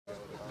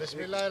بسم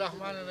اللہ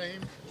الرحمن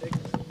الرحیم.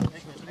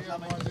 شکریہ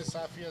معزز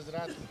صافی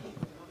حضرات.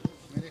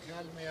 میرے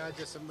خیال میں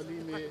آج اسمبلی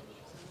میں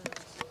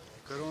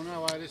کرونا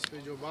وائرس پہ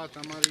جو بات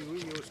ہماری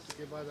ہوئی ہے اس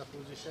کے بعد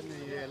اپوزیشن نے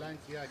یہ اعلان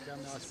کیا کہ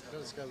ہم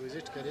ہاسپٹلس کا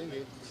وزٹ کریں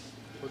گے.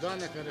 خدا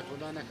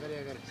نہ کرے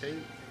اگر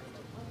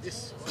کہیں اس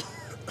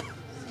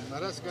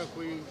مرض کا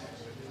کوئی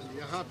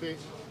یہاں پہ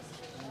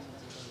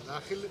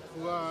داخل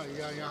ہوا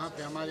یا یہاں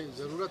پہ ہماری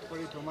ضرورت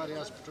پڑی تو ہمارے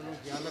ہاسپٹلوں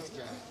کی حالت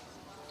کیا ہے.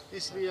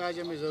 اس لیے آج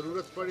ہمیں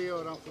ضرورت پڑی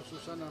اور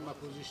خصوصاً ہم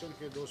اپوزیشن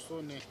کے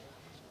دوستوں نے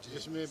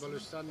جس میں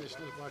بلوچستان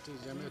نیشنل پارٹی،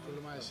 جمعیت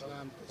علماء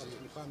اسلام،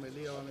 مقابلے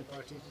ملی عوامی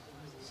پارٹی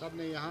سب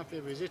نے یہاں پہ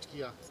وزٹ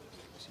کیا.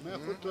 میں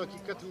خود تو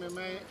حقیقت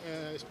میں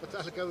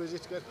اسپتال کا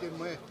وزٹ کر کے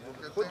میں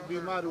خود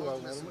بیمار ہوا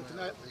ہوں.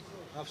 اتنا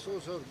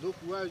افسوس اور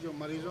دکھ ہوا ہے جو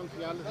مریضوں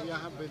کی حالت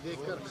یہاں پہ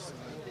دیکھ کر.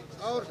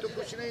 اور تو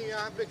کچھ نہیں،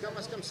 یہاں پہ کم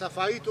از کم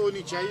صفائی تو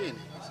ہونی چاہیے.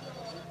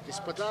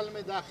 اسپتال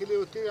میں داخلے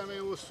ہوتے ہمیں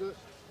اس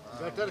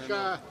گٹر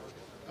کا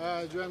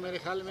جو ہے میرے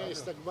خیال میں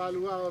استقبال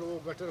ہوا اور وہ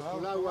گٹر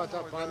کھلا ہوا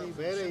تھا، پانی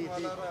بہہ رہی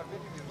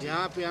تھی.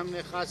 یہاں پہ ہم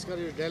نے خاص کر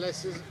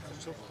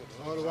ڈائلسس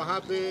اور وہاں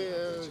پہ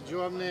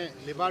جو ہم نے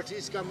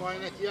لیبارٹریز کا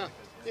معائنہ کیا.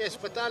 یہ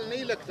اسپتال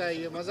نہیں لگتا ہے،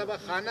 یہ مذہبہ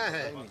خانہ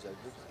ہے.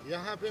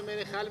 یہاں پہ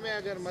میرے خیال میں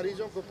اگر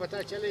مریضوں کو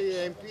پتہ چلے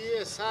یہ ایم پی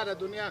اے سارا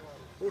دنیا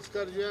اٹھ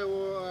کر جو ہے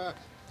وہ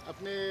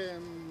اپنے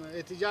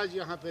احتجاج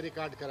یہاں پہ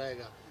ریکارڈ کرائے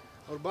گا.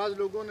 اور بعض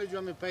لوگوں نے جو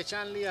ہمیں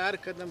پہچان لیا ہر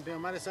قدم پہ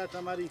ہمارے ساتھ.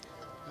 ہماری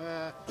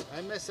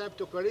ایم ایس صاحب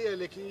تو کڑی ہے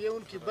لیکن یہ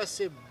ان کی بس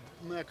سے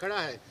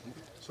کھڑا ہے.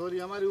 سوری،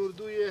 ہماری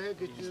اردو یہ ہے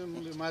کہ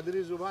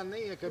مادری زبان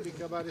نہیں ہے، کبھی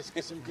کبھار اس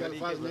قسم کے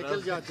الفاظ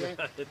نکل جاتے ہیں.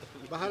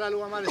 بہرحال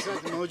وہ ہمارے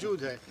ساتھ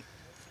موجود ہے.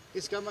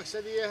 اس کا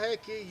مقصد یہ ہے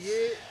کہ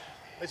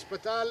یہ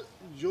اسپتال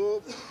جو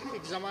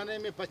ایک زمانے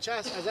میں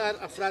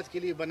 50,000 افراد کے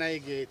لیے بنائے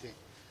گئے تھے،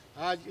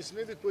 آج اس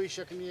میں بھی کوئی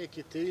شک نہیں ہے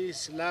کہ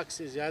 23 لاکھ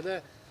سے زیادہ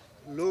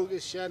لوگ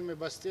اس شہر میں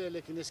بستے ہیں.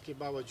 لیکن اس کے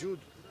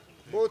باوجود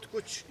بہت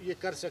کچھ یہ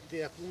کر سکتے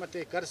ہیں،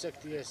 حکومتیں کر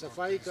سکتی ہے.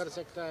 صفائی کر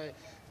سکتا ہے،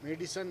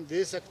 میڈیسن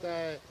دے سکتا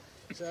ہے.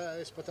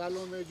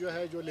 اسپتالوں میں جو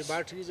ہے جو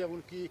لیبارٹریز ہیں ان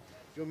کی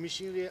جو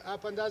مشینری،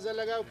 آپ اندازہ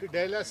لگاؤ کہ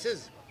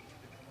ڈائلسس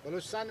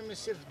بلوچستان میں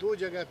صرف 2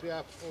 جگہ پہ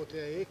آپ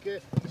ہوتے ہیں. ایک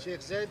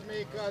شیخ زید میں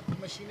 1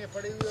 مشینیں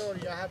پڑی ہوئی ہیں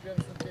اور یہاں پہ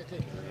ہم سنتے تھے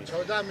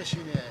 14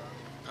 مشینیں ہیں.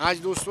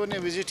 آج دوستوں نے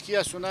وزٹ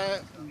کیا، سنا ہے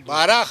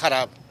 12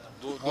 خراب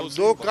اور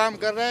 2 کام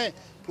کر رہے ہیں.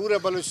 پورے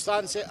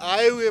بلوچستان سے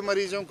آئے ہوئے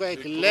مریضوں کا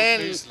ایک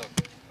لین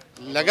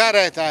لگا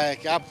رہتا ہے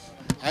کہ آپ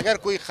اگر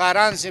کوئی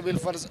خاران سے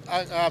بالفرض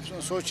آپ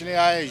سوچ لیں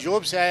آئے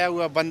جوب سے آیا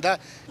ہوا بندہ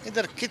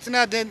ادھر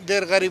کتنا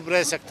دیر غریب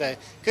رہ سکتا ہے،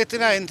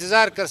 کتنا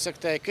انتظار کر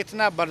سکتا ہے،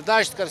 کتنا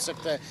برداشت کر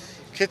سکتا ہے،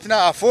 کتنا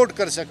افورڈ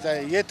کر سکتا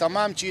ہے. یہ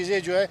تمام چیزیں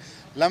جو ہے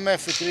لمحہ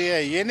فکری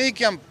ہے. یہ نہیں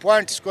کہ ہم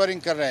پوائنٹ سکورنگ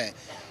کر رہے ہیں،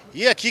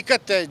 یہ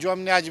حقیقت ہے جو ہم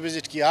نے آج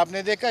وزٹ کیا. آپ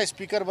نے دیکھا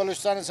اسپیکر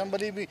بلوچستان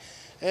اسمبلی بھی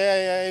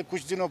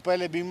کچھ دنوں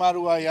پہلے بیمار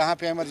ہوا، یہاں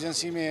پہ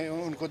ایمرجنسی میں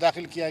ان کو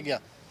داخل کیا گیا.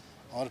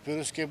 اور پھر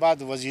اس کے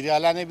بعد وزیر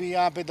اعلیٰ نے بھی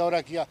یہاں پہ دورہ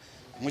کیا.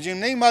 مجھے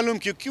نہیں معلوم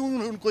کہ کیوں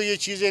ان کو یہ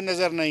چیزیں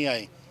نظر نہیں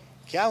آئیں.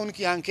 کیا ان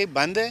کی آنکھیں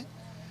بند ہیں؟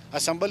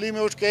 اسمبلی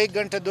میں اٹھ کے 1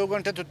 گھنٹے 2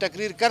 گھنٹے تو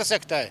تقریر کر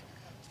سکتا ہے.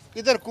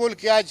 ادھر کھول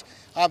کے آج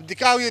آپ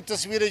دکھاؤ یہ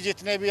تصویریں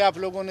جتنے بھی آپ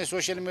لوگوں نے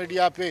سوشل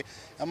میڈیا پہ،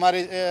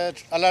 ہمارے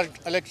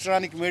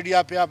الیکٹرانک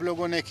میڈیا پہ آپ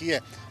لوگوں نے کی ہے.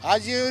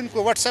 آج یہ ان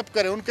کو واٹس اپ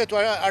کریں. ان کے تو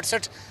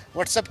 68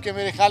 واٹس اپ کے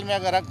میرے خیال میں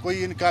اگر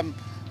کوئی ان کا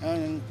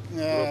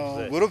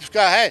گروپس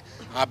کا ہے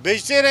آپ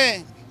بھیجتے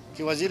رہیں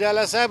کہ وزیر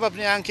اعلیٰ صاحب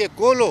اپنی آنکھیں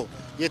کھولو.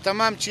 یہ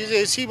تمام چیزیں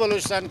اسی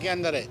بلوچستان کے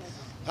اندر ہے،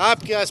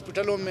 آپ کے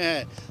ہاسپٹلوں میں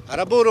ہے.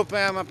 اربوں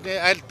روپے ہم اپنے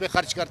ہیلتھ پہ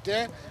خرچ کرتے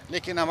ہیں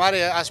لیکن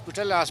ہمارے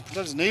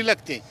ہاسپٹلز نہیں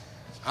لگتے.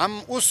 ہم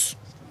اس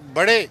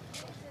بڑے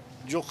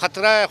جو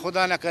خطرہ ہے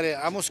خدا نہ کرے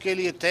ہم اس کے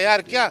لیے تیار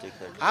کیا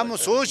ہم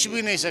سوچ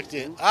بھی نہیں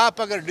سکتے.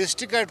 آپ اگر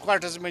ڈسٹرکٹ ہیڈ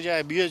کوارٹرز میں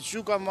جائے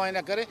BHU کا معائنہ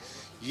کریں،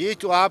 یہ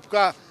تو آپ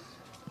کا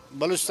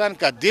بلوچستان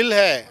کا دل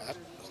ہے،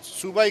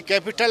 صوبائی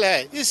کیپٹل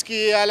ہے، اس کی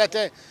یہ حالت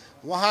ہے.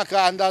 وہاں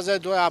کا اندازہ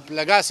تو آپ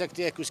لگا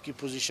سکتے ہیں کہ اس کی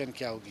پوزیشن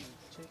کیا ہوگی.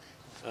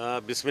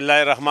 بسم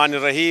اللہ الرحمن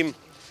الرحیم.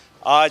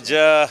 آج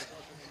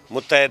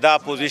متحدہ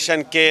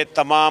اپوزیشن کے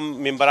تمام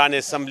ممبران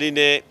اسمبلی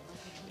نے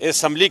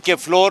اسمبلی کے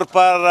فلور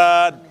پر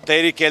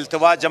تحریک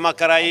التوا جمع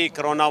کرائی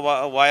کرونا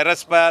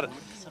وائرس پر،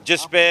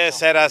 جس پہ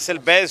سیر حاصل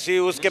بحث ہوئی.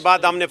 اس کے بعد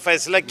ہم نے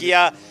فیصلہ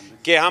کیا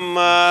کہ ہم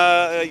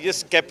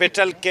اس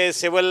کیپٹل کے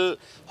سول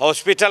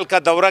ہاسپٹل کا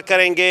دورہ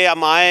کریں گے.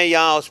 ہم آئے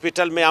یہاں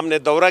ہاسپٹل میں، ہم نے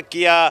دورہ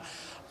کیا،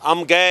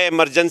 ہم گئے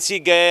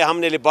ایمرجنسی گئے، ہم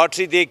نے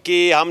لیبارٹری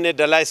دیکھی، ہم نے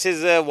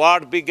ڈائلسس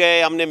وارڈ بھی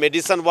گئے، ہم نے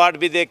میڈیسن وارڈ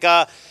بھی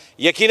دیکھا.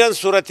 یقیناً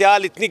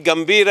صورتحال اتنی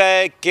گمبھیر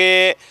ہے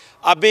کہ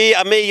ابھی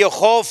ہمیں یہ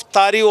خوف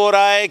طاری ہو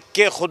رہا ہے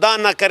کہ خدا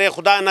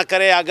نہ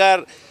کرے اگر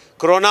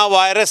کرونا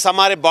وائرس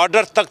ہمارے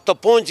بارڈر تک تو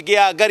پہنچ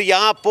گیا، اگر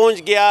یہاں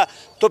پہنچ گیا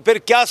تو پھر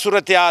کیا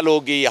صورتحال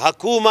ہوگی.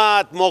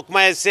 حکومت، محکمہ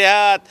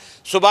صحت،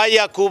 صوبائی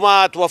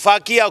حکومت،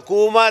 وفاقی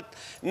حکومت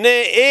نے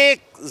ایک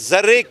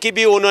ذرے کی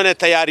بھی انہوں نے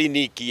تیاری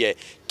نہیں کی ہے.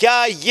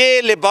 کیا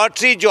یہ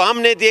لیبارٹری جو ہم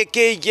نے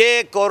دیکھی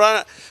یہ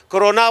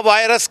کرونا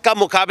وائرس کا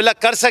مقابلہ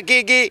کر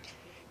سکے گی؟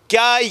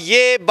 کیا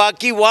یہ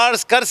باقی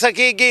وارڈز کر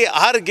سکے گی؟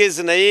 ہرگز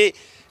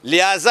نہیں.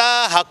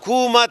 لہٰذا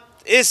حکومت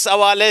اس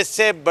حوالے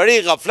سے بڑی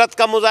غفلت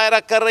کا مظاہرہ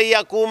کر رہی ہے.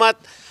 حکومت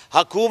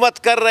حکومت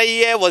کر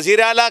رہی ہے، وزیر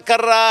اعلیٰ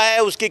کر رہا ہے،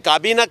 اس کی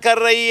کابینہ کر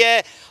رہی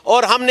ہے.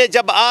 اور ہم نے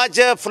جب آج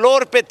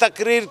فلور پہ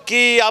تقریر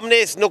کی، ہم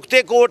نے اس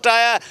نقطے کو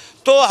اٹھایا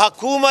تو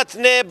حکومت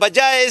نے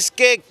بجائے اس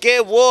کے کہ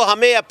وہ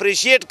ہمیں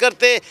اپریشیٹ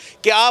کرتے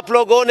کہ آپ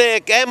لوگوں نے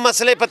ایک اہم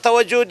مسئلے پر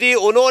توجہ دی،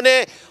 انہوں نے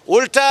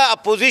الٹا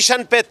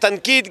اپوزیشن پہ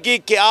تنقید کی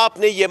کہ آپ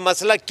نے یہ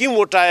مسئلہ کیوں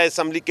اٹھایا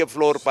اسمبلی کے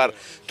فلور پر.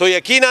 تو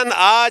یقیناً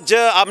آج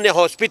ہم نے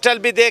ہاسپٹل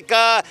بھی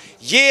دیکھا،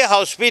 یہ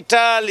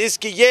ہاسپٹل، اس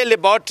کی یہ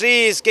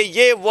لیبارٹری، اس کے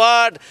یہ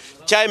وارڈ،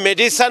 چاہے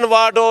میڈیسن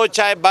وارڈ ہو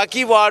چاہے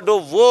باقی وارڈ ہو،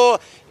 وہ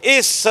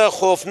اس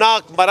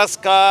خوفناک مرض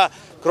کا،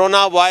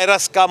 کورونا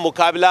وائرس کا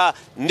مقابلہ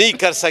نہیں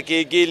کر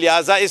سکے گی.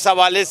 لہٰذا اس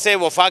حوالے سے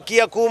وفاقی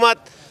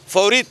حکومت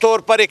فوری طور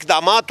پر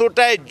اقدامات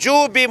اٹھائے، جو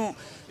بھی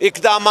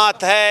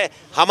اقدامات ہے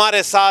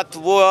ہمارے ساتھ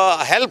وہ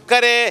ہیلپ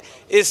کرے،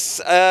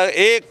 اس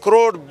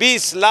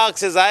 1,20,00,000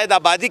 سے زائد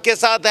آبادی کے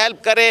ساتھ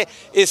ہیلپ کرے،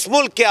 اس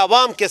ملک کے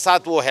عوام کے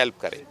ساتھ وہ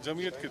ہیلپ کرے.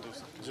 جمعیت کے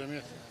دوست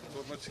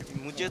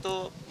مجھے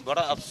تو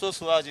بڑا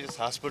افسوس ہوا اس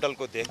ہاسپٹل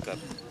کو دیکھ کر.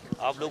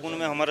 آپ لوگوں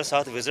نے ہمارے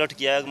ساتھ وزٹ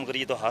کیا ہے، مگر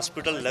یہ تو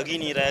ہاسپٹل لگ ہی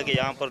نہیں رہا ہے کہ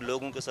یہاں پر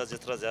لوگوں کے ساتھ جس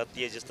طرح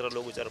زیادتی ہے، جس طرح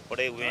لوگ بیچارے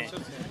پڑے ہوئے ہیں،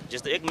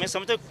 جس طرح ایک میں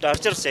سمجھتا ہوں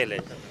ٹارچر سیل ہے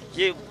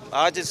یہ.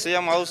 آج سی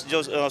ایم ہاؤس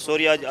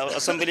آج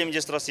اسمبلی میں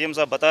جس طرح سی ایم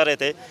صاحب بتا رہے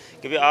تھے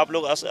کہ بھئی آپ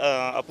لوگ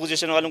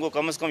اپوزیشن والوں کو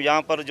کم از کم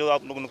یہاں پر جو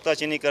آپ لوگ نکتہ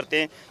چینی کرتے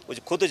ہیں وہ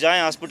خود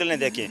جائیں ہاسپٹل میں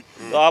دیکھیں.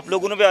 تو آپ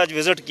لوگوں نے بھی آج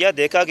وزٹ کیا،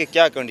 دیکھا کہ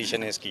کیا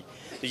کنڈیشن ہے اس کی.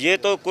 تو یہ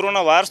تو کورونا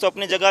وائرس تو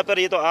اپنی جگہ پر،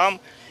 یہ تو عام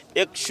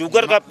ایک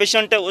شوگر کا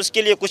پیشنٹ ہے، اس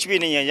کے لیے کچھ بھی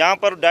نہیں ہے. یہاں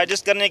پر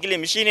ڈائجسٹ کرنے کے لیے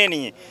مشینیں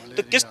نہیں ہیں،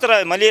 تو کس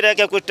طرح ملیریا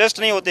کا کوئی ٹیسٹ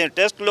نہیں ہوتے ہیں،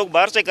 ٹیسٹ لوگ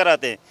باہر سے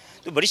کراتے ہیں.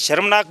 تو بڑی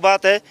شرمناک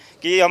بات ہے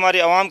کہ ہمارے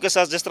عوام کے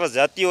ساتھ جس طرح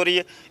زیادتی ہو رہی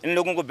ہے، ان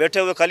لوگوں کو بیٹھے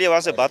ہوئے خالی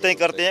وہاں سے باتیں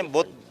کرتے ہیں،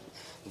 بہت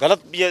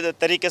غلط یہ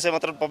طریقے سے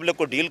مطلب پبلک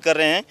کو ڈیل کر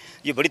رہے ہیں.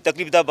 یہ بڑی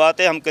تکلیف دہ بات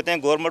ہے. ہم کہتے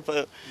ہیں گورنمنٹ،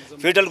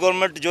 فیڈرل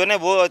گورنمنٹ جو ہے نا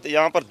وہ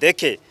یہاں پر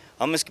دیکھے.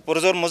 ہم اس کی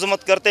پرزور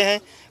مذمت کرتے ہیں.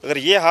 اگر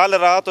یہ حال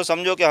رہا تو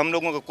سمجھو کہ ہم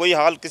لوگوں کا کوئی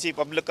حال کسی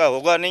پبلک کا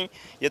ہوگا نہیں.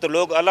 یہ تو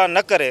لوگ اللہ نہ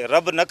کرے،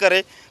 رب نہ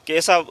کرے کہ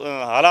ایسا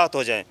حالات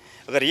ہو جائیں.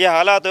 اگر یہ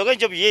حالات ہو گئے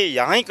جب یہ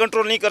یہاں ہی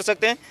کنٹرول نہیں کر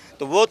سکتے ہیں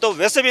تو وہ تو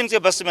ویسے بھی ان کے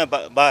بس میں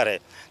باہر ہے.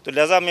 تو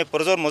لہٰذا میں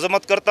پرزور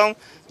مذمت کرتا ہوں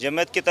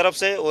جمعیت کی طرف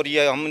سے. اور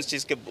یہ ہم اس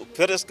چیز کے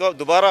پھر اس کو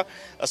دوبارہ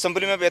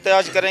اسمبلی میں بھی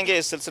احتجاج کریں گے.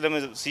 اس سلسلے میں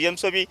سی ایم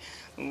سے بھی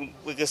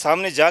کے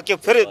سامنے جا کے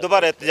پھر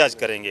دوبارہ احتجاج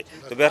کریں گے.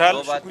 تو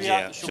بہرحال